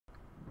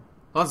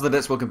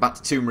Osladets, welcome back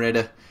to Tomb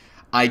Raider.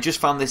 I just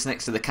found this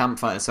next to the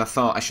campfire, so I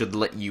thought I should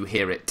let you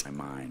hear it.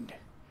 My mind.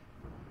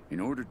 In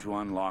order to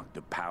unlock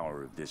the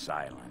power of this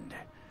island,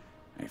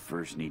 I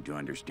first need to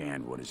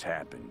understand what has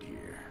happened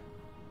here.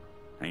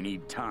 I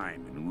need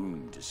time and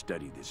room to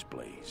study this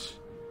place.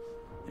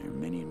 There are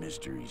many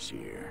mysteries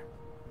here,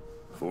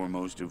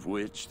 foremost of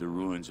which the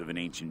ruins of an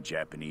ancient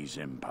Japanese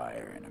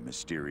empire and a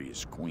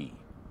mysterious queen.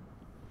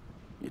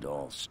 It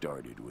all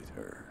started with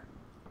her.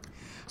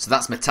 So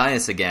that's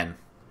Matthias again.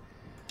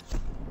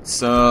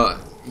 So,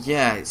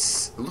 yeah,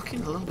 it's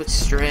looking a little bit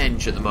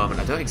strange at the moment.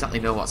 I don't exactly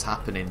know what's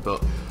happening,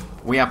 but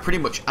we are pretty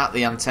much at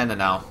the antenna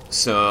now.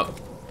 So,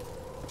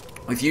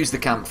 we've used the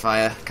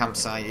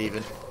campsite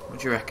even. What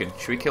do you reckon?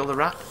 Should we kill the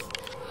rat?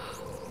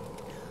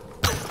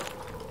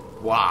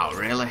 Wow,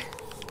 really?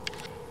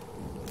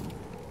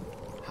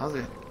 How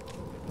the...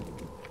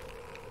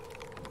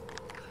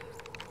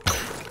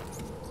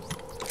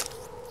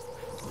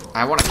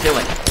 I want to kill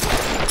it.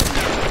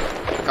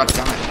 God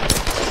damn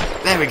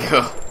it. There we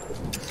go.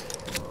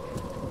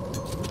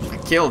 I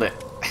killed it.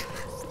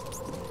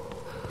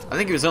 I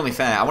think it was only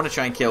fair. I want to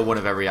try and kill one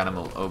of every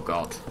animal. Oh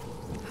god.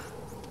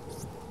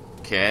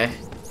 Okay.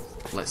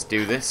 Let's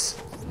do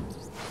this.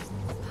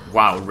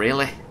 Wow,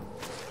 really?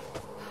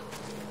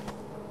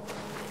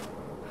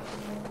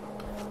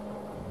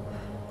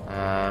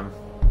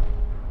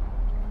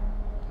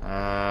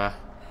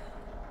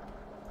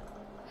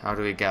 How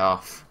do we get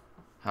off?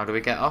 How do we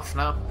get off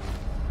now?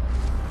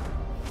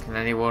 Can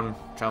anyone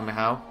tell me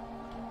how?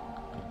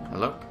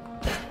 Hello?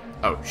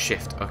 Oh,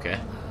 shift, okay.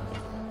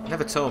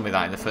 Never told me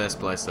that in the first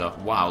place though.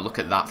 Wow, look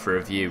at that for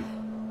a view.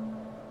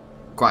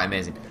 Quite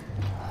amazing.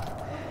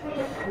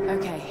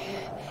 Okay,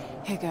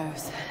 here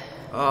goes.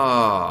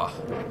 Oh.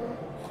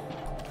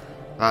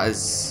 That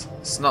is...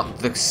 It's not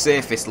the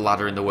safest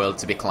ladder in the world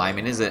to be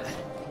climbing, is it?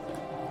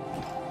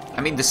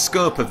 I mean, the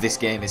scope of this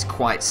game is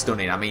quite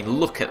stunning. I mean,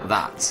 look at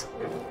that.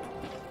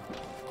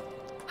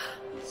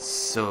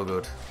 So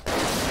good.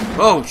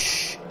 Oh,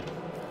 shh!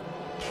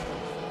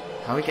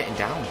 How are we getting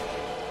down?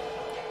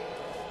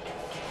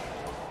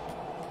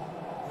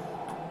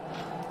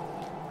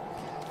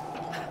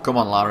 Come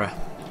on, Lara.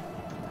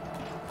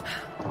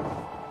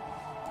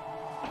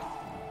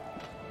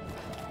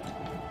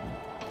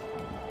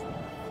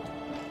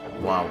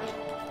 Wow.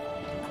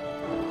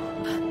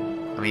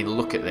 I mean,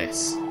 look at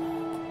this.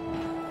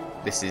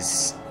 This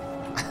is...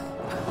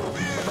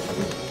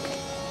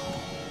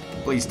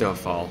 Please don't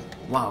fall.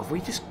 Wow, have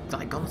we just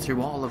like gone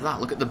through all of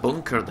that? Look at the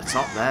bunker at the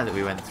top there that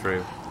we went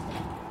through.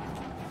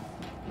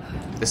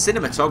 The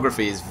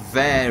cinematography is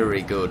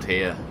very good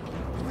here,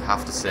 I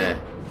have to say.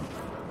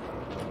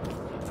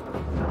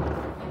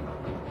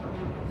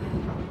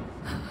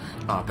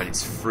 Oh, but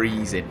it's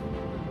freezing.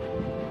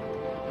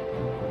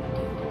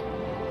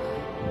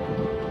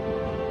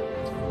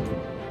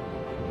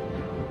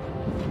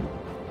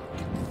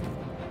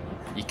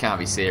 You can't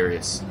be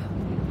serious.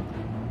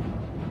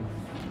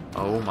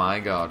 Oh my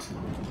god.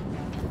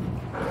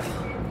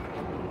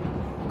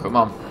 Come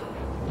on.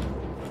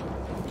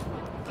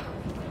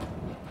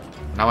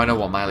 Now I know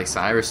what Miley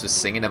Cyrus was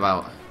singing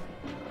about.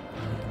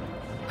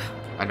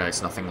 I know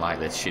it's nothing like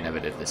this, she never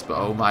did this, but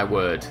oh my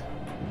word.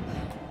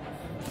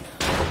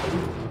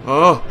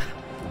 Oh!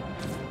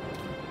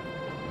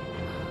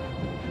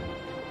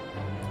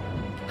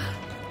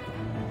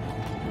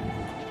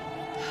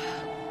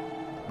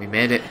 We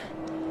made it.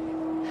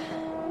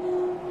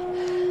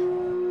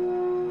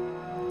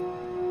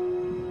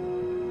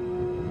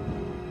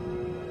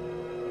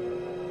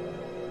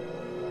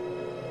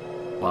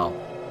 Well.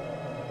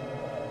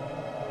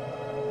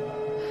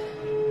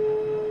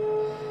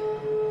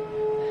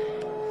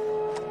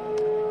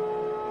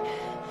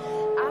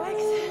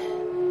 Alex?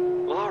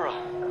 Lara!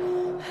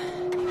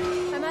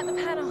 I'm at the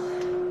panel.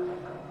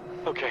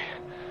 Okay.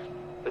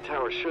 The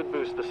tower should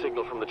boost the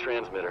signal from the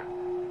transmitter.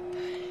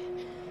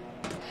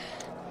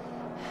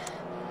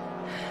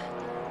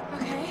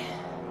 Okay.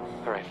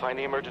 Alright, find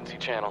the emergency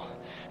channel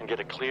and get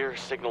a clear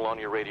signal on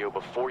your radio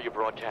before you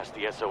broadcast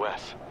the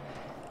SOS.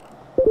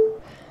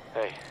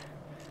 Hey.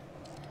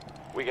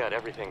 We got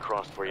everything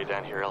crossed for you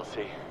down here,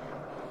 LC.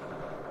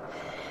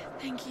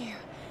 Thank you.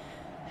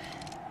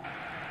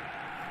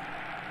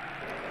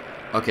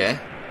 Okay,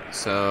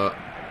 so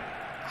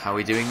how are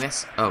we doing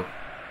this? Oh,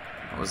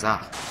 what was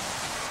that?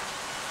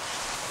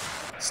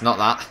 It's not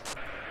that.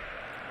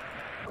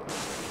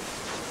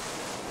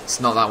 It's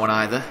not that one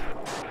either.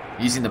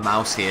 Using the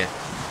mouse here.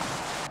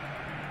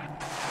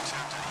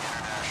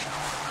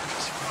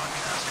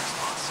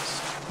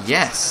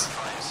 Yes.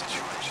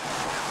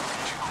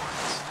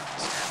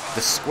 The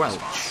squelch.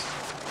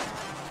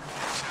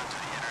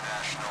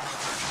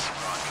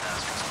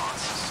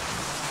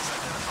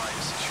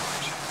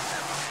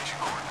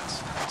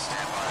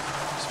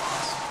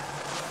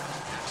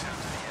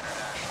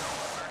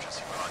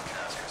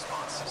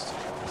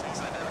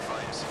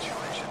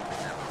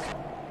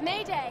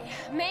 Mayday!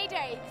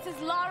 Mayday! This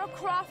is Lara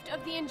Croft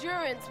of the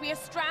Endurance. We are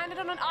stranded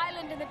on an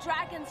island in the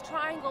Dragon's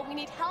Triangle. We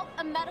need help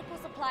and medical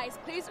supplies.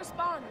 Please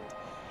respond.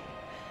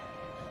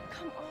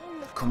 Come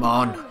on. Come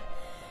on.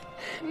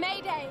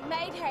 Mayday,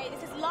 Mayday,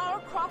 this is Lara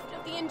Croft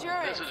of the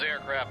Endurance. This is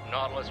aircraft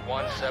Nautilus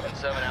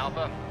 177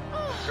 Alpha.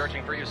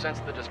 Searching for you since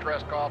the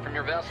distress call from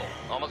your vessel.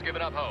 Almost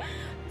given up hope.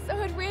 So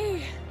had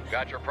we.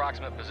 Got your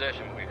approximate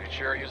position. We could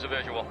sure use a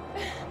visual.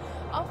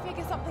 I'll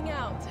figure something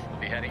out. We'll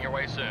be heading your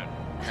way soon.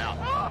 Out.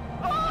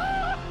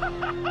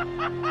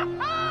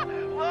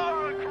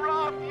 Lara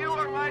Croft, you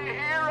are my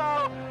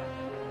hero!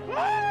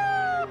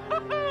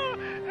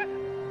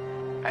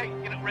 Hey,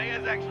 you know,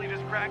 Reyes actually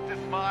just cracked a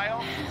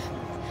smile.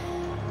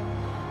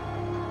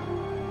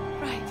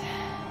 Right.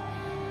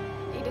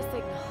 Need a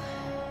signal.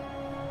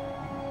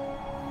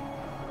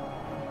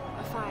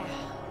 A fire.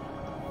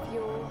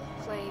 Fuel,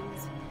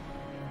 flames.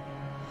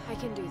 I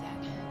can do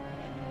that.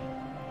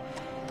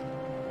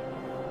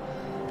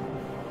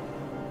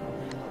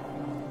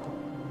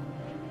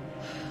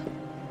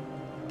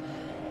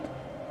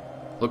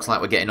 Looks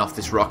like we're getting off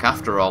this rock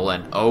after all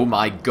then. Oh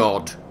my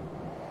god.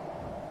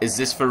 Is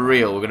this for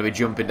real? We're going to be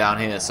jumping down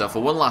here. So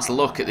for one last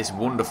look at this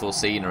wonderful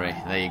scenery.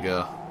 There you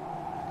go.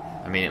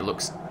 I mean, it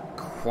looks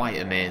quite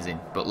amazing.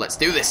 But let's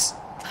do this.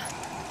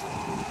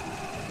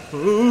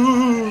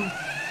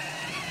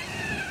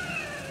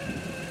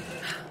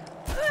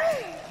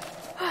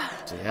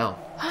 To hell.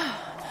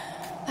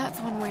 That's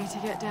one way to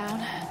get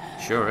down.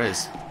 Sure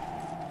is.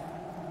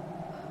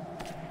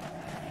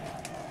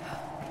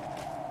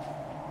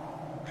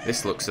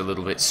 This looks a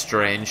little bit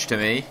strange to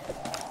me.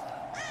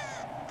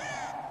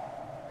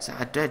 Is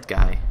that a dead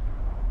guy?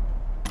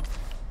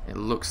 It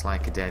looks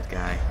like a dead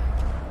guy.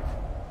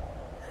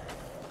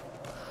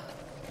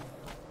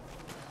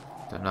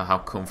 Don't know how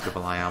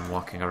comfortable I am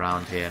walking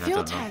around here, and I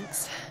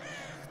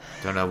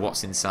don't know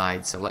what's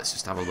inside, so let's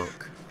just have a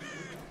look.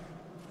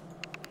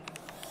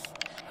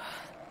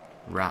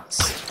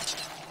 Rats.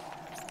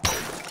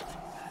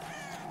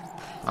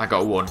 I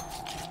got one.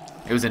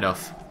 It was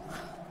enough.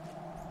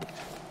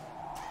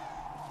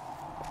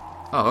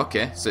 Oh,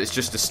 okay. So it's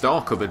just a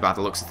store cupboard by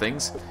the looks of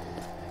things.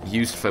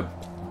 Used for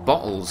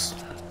bottles.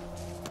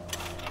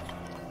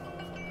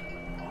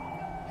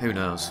 Who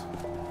knows?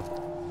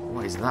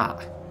 What is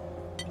that?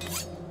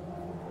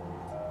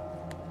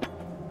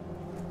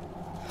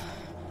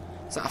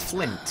 Is that a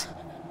flint?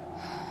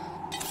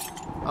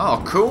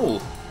 Oh,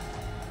 cool.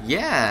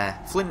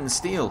 Yeah, flint and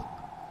steel.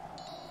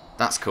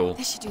 That's cool.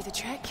 This should do the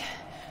trick.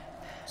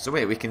 So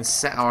wait, we can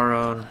set our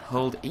own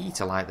hold E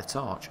to light the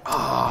torch.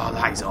 Oh,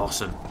 that is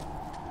awesome.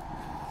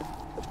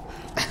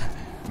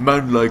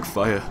 Man like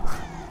fire.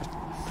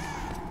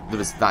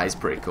 That is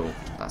pretty cool.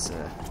 That's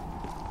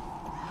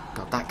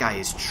God, that guy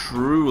is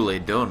truly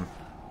done.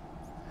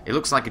 He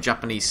looks like a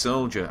Japanese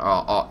soldier,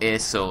 or a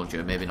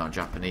soldier, maybe not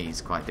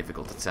Japanese, quite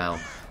difficult to tell.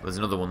 There's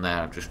another one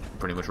there, I've just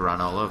pretty much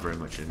ran all over him,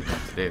 which I didn't know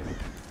what to do.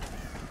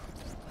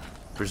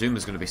 Presume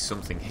there's going to be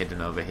something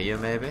hidden over here,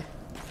 maybe?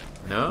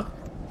 No?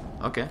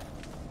 Okay.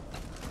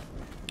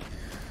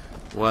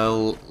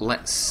 Well,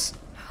 let's,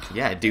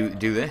 yeah, do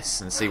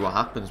this and see what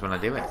happens when I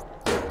do it.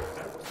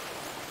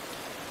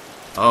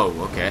 Oh,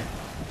 okay.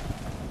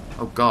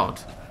 Oh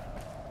god.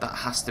 That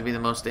has to be the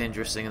most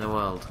dangerous thing in the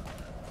world.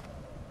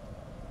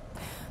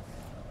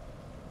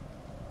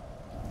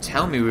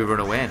 Tell me we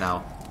run away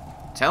now.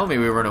 Tell me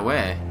we run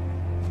away.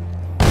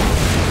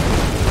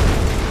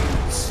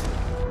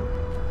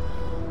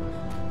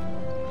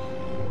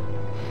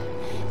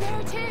 There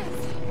it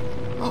is.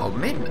 Oh,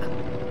 mint.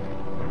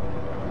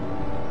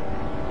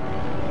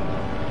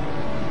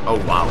 Oh,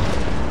 wow.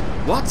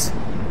 What?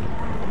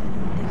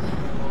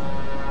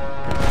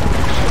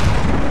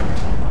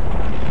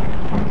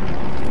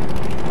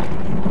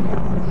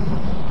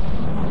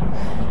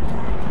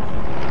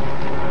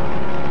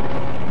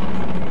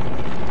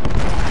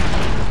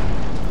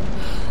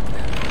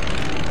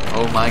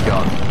 Oh my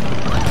god.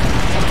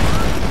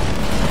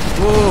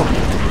 Whoa.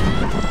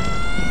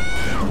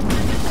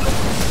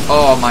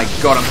 Oh my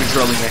god, I'm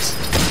controlling this.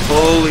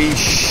 Holy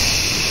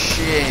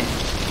shit.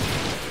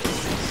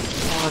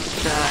 What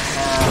the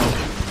hell?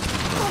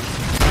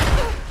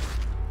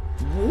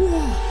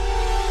 Whoa.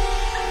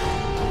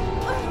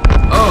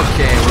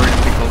 Okay, we're in a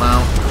pickle now.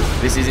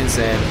 This is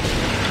insane.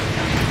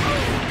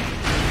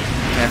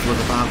 Careful of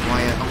the barbed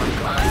wire. Oh my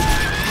god.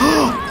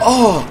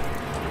 Oh!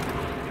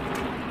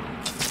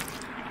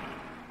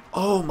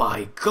 Oh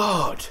my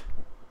god!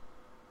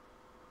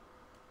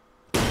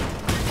 I don't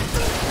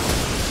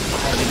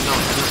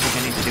think I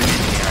need to do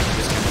anything here, I can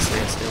just kind of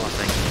stay still, I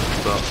think.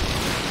 But,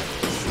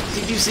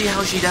 did you see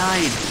how she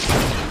died?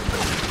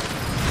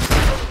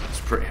 It's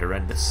pretty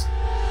horrendous. I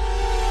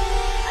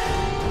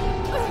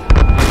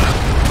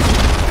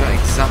don't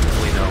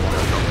exactly know what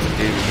I've got to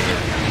do here.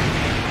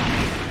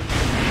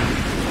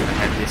 I'm gonna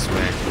head this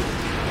way.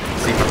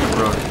 See if I can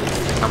run.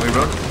 Can we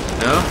run?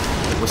 No?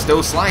 We're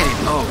still sliding.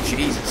 Oh,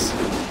 Jesus.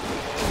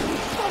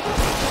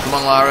 Come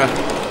on, Lara.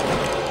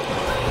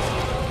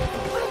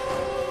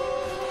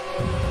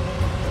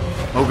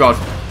 Oh god.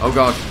 Oh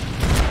god.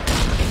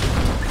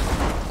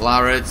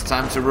 Lara, it's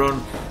time to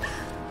run.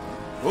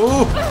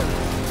 Oh!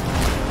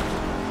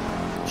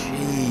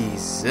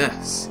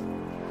 Jesus.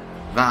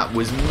 That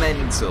was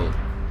mental.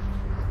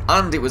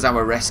 And it was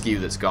our rescue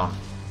that's gone.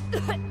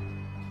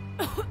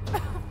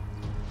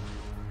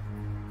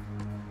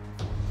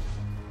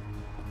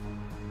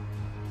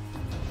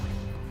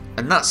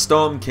 And that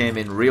storm came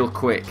in real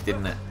quick,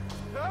 didn't it?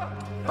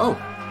 Oh.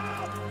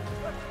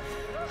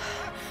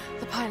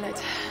 The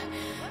pilot.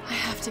 I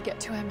have to get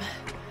to him.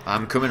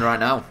 I'm coming right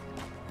now.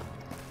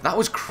 That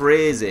was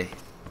crazy.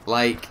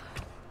 Like,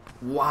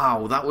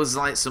 wow, that was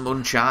like some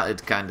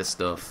Uncharted kind of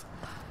stuff.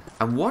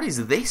 And what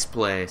is this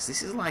place?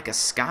 This is like a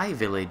sky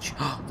village.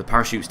 Oh, the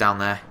parachute's down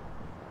there.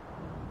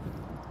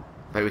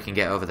 Bet we can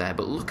get over there.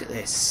 But look at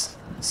this.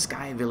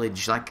 Sky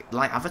village, like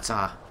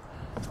Avatar.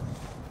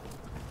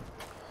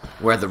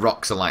 Where the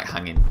rocks are like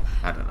hanging.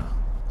 I don't know.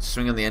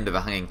 Swing on the end of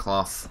a hanging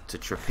cloth to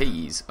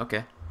trapeze.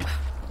 Okay.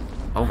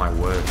 Oh my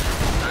word.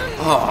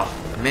 Oh,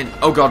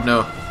 oh god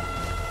no.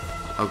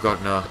 Oh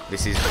god no.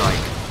 This is like...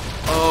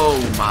 Oh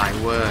my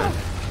word.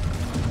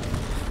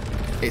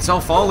 It's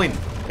all falling.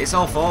 It's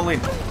all falling.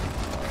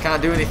 I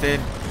can't do anything.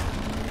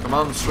 Come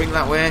on, swing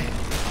that way.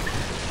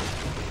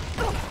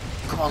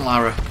 Come on,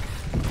 Lara.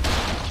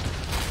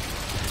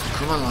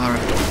 Come on, Lara.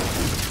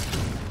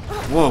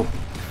 Whoa.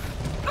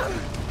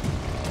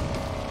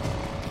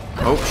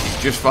 Oh,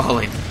 she's just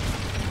falling.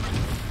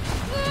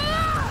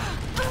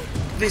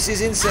 This is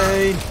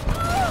insane.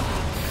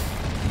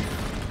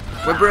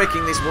 We're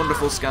breaking this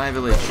wonderful sky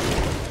village.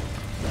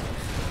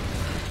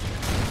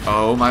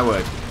 Oh my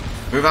word.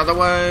 Move out of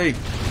the way.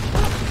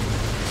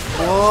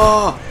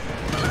 Whoa.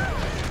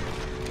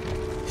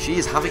 She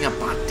is having a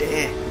bad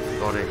day,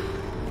 everybody.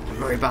 A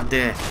very bad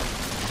day.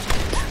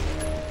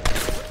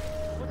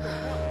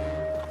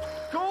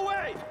 Go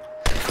away!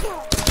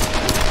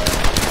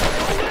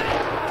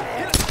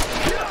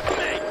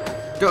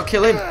 Go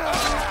kill him.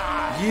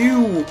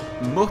 You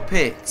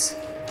muppet.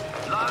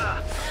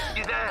 Lara,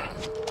 you there?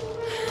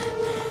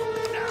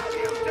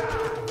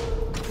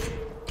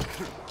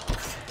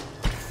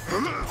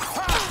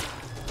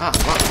 Ah,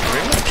 what?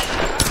 Really?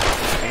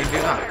 Can you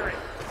do that?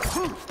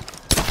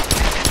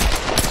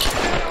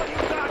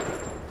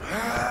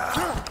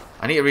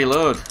 I need to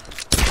reload.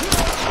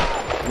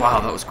 Wow,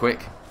 that was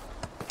quick.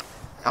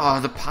 Oh,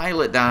 the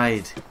pilot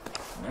died.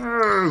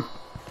 No.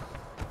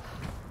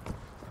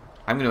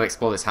 I'm going to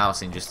explore this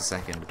house in just a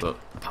second, but...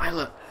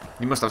 Pilot,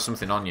 you must have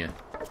something on you.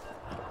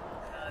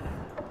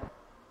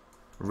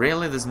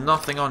 Really? There's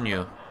nothing on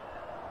you?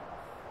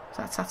 Is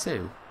that a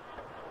tattoo?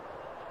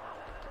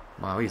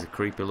 Wow, he's a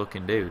creepy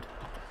looking dude.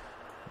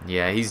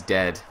 Yeah, he's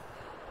dead.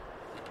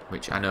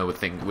 Which I know would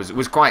think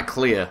was quite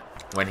clear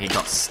when he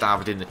got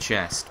stabbed in the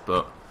chest,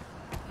 but...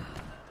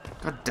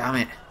 God damn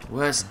it.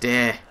 Worst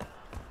day.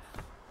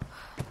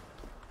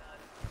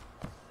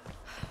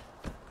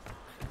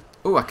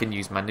 Oh, I can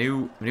use my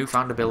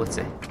newfound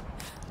ability.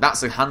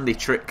 That's a handy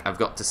trick, I've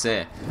got to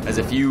say. There's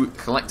a few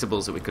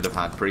collectibles that we could have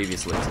had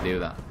previously to do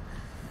that.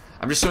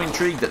 I'm just so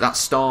intrigued that that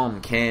storm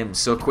came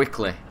so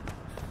quickly.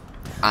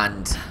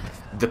 And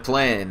the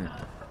plane,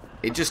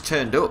 it just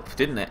turned up,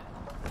 didn't it?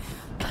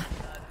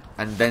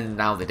 And then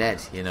now they're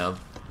dead, you know.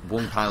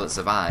 One pilot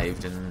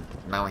survived and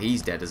now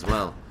he's dead as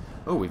well.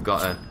 Oh, we've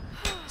got a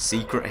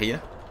secret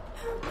here.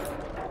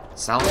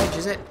 Salvage,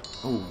 is it?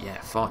 Oh yeah,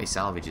 40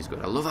 salvage is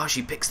good. I love how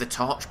she picks the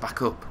torch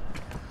back up.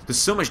 There's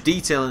so much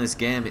detail in this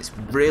game. It's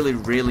really,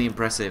 really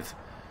impressive.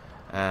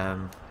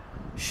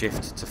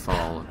 Shift to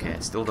fall. Okay,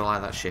 still don't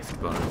like that shift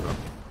button.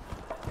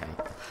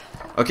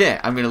 Okay,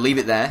 I'm going to leave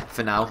it there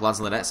for now, lads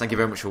and ladettes. Thank you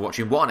very much for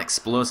watching. What an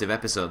explosive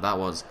episode that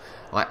was.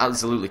 Like,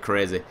 absolutely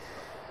crazy.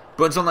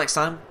 But until next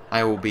time,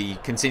 I will be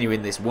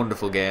continuing this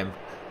wonderful game.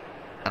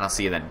 And I'll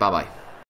see you then. Bye-bye.